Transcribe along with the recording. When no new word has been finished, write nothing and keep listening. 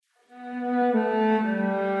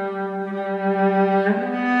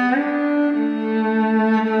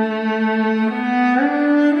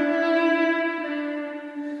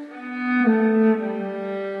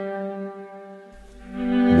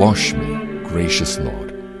Wash Me, Gracious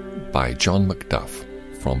Lord, by John Macduff,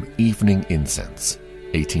 from Evening Incense,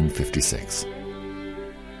 1856.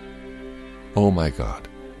 O my God,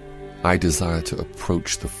 I desire to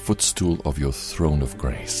approach the footstool of your throne of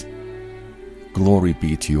grace. Glory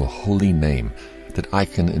be to your holy name, that I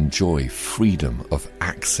can enjoy freedom of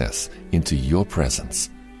access into your presence,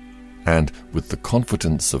 and with the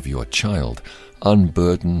confidence of your child,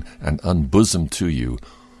 unburden and unbosom to you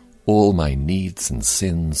all my needs and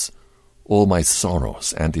sins, all my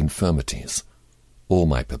sorrows and infirmities, all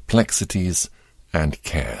my perplexities and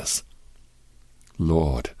cares.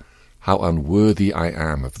 Lord, how unworthy I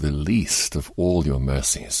am of the least of all your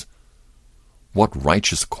mercies. What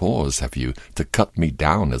righteous cause have you to cut me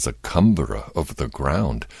down as a cumberer of the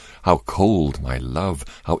ground? How cold my love,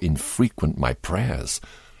 how infrequent my prayers,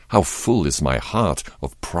 how full is my heart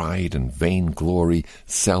of pride and vainglory,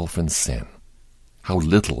 self and sin. How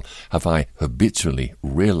little have I habitually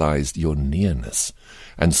realized your nearness,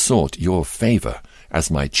 and sought your favor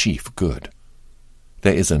as my chief good.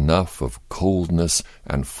 There is enough of coldness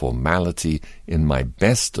and formality in my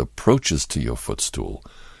best approaches to your footstool,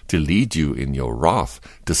 to lead you in your wrath,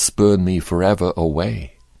 to spurn me forever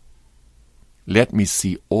away. Let me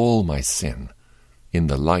see all my sin in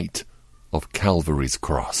the light of Calvary's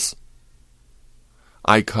cross.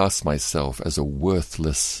 I cast myself as a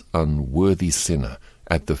worthless, unworthy sinner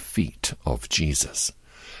at the feet of Jesus.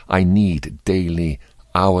 I need daily,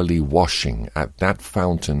 hourly washing at that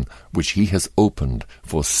fountain which he has opened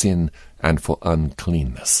for sin and for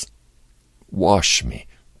uncleanness. Wash me,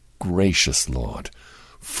 gracious Lord,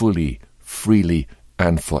 fully, freely,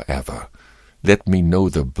 and forever. Let me know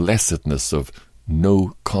the blessedness of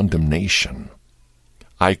no condemnation.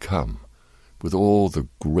 I come with all the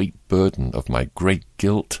great burden of my great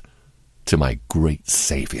guilt to my great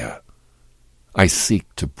Saviour. I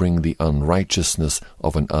seek to bring the unrighteousness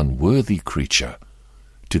of an unworthy creature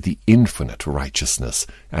to the infinite righteousness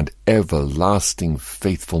and everlasting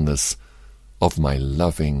faithfulness of my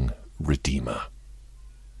loving Redeemer.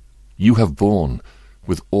 You have borne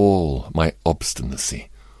with all my obstinacy,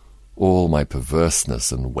 all my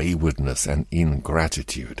perverseness and waywardness and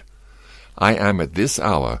ingratitude. I am at this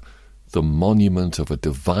hour the monument of a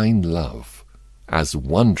divine love, as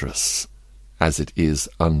wondrous as it is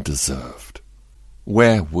undeserved.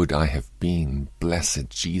 Where would I have been, blessed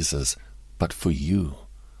Jesus, but for you?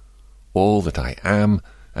 All that I am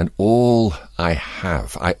and all I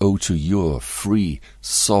have I owe to your free,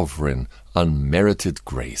 sovereign, unmerited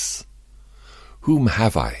grace. Whom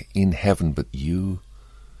have I in heaven but you?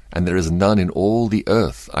 And there is none in all the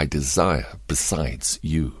earth I desire besides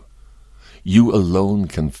you. You alone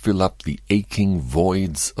can fill up the aching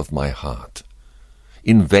voids of my heart.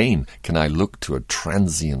 In vain can I look to a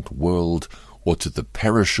transient world or to the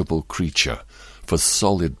perishable creature for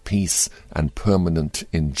solid peace and permanent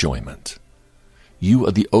enjoyment. You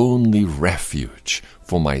are the only refuge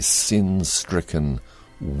for my sin-stricken,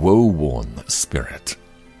 woe-worn spirit.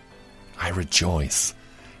 I rejoice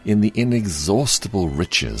in the inexhaustible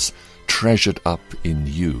riches treasured up in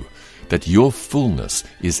you, that your fullness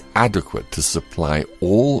is adequate to supply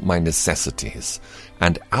all my necessities,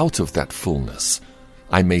 and out of that fullness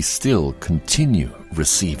I may still continue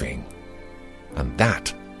receiving, and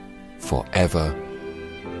that forever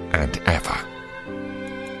and ever.